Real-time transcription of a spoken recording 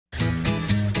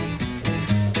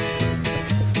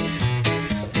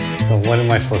So what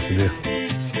am I supposed to do?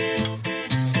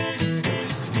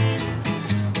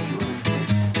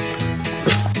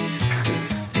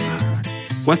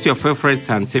 What's your favorite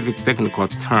scientific technical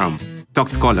term?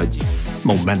 Toxicology.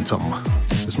 Momentum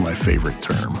is my favorite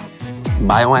term.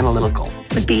 Bioanalytical.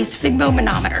 Would be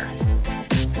sphygmomanometer,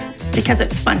 because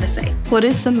it's fun to say. What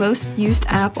is the most used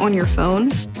app on your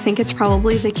phone? I think it's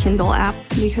probably the Kindle app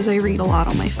because I read a lot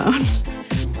on my phone.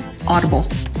 Audible.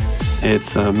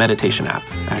 It's a meditation app,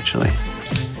 actually.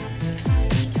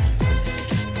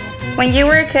 When you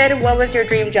were a kid, what was your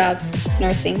dream job?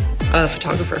 Nursing.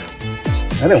 Photographer.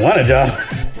 I didn't want a job.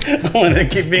 I wanted to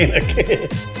keep being a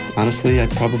kid. Honestly, I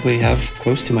probably have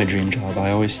close to my dream job. I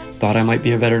always thought I might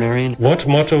be a veterinarian. What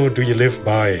motto do you live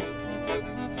by?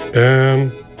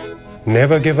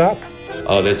 Never give up.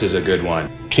 Oh, this is a good one.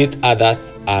 Treat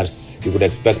others as you would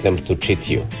expect them to treat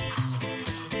you.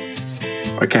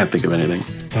 I can't think of anything.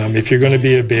 If you're going to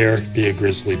be a bear, be a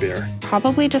grizzly bear.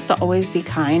 Probably just to always be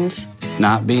kind.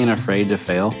 Not being afraid to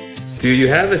fail. Do you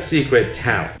have a secret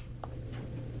talent?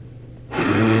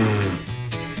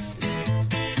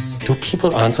 Do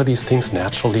people answer these things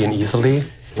naturally and easily?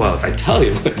 Well, if I tell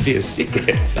you, it would be a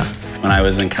secret. When I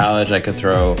was in college, I could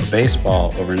throw a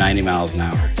baseball over 90 miles an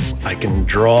hour. I can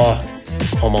draw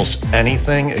almost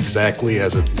anything exactly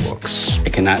as it looks. I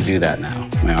cannot do that now.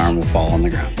 My arm will fall on the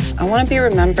ground. I want to be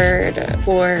remembered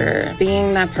for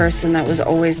being that person that was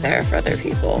always there for other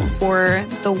people. For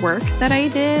the work that I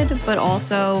did, but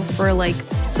also for like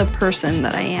the person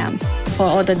that I am. For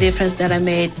all the difference that I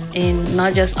made in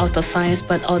not just Altascience,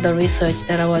 but all the research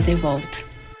that I was involved.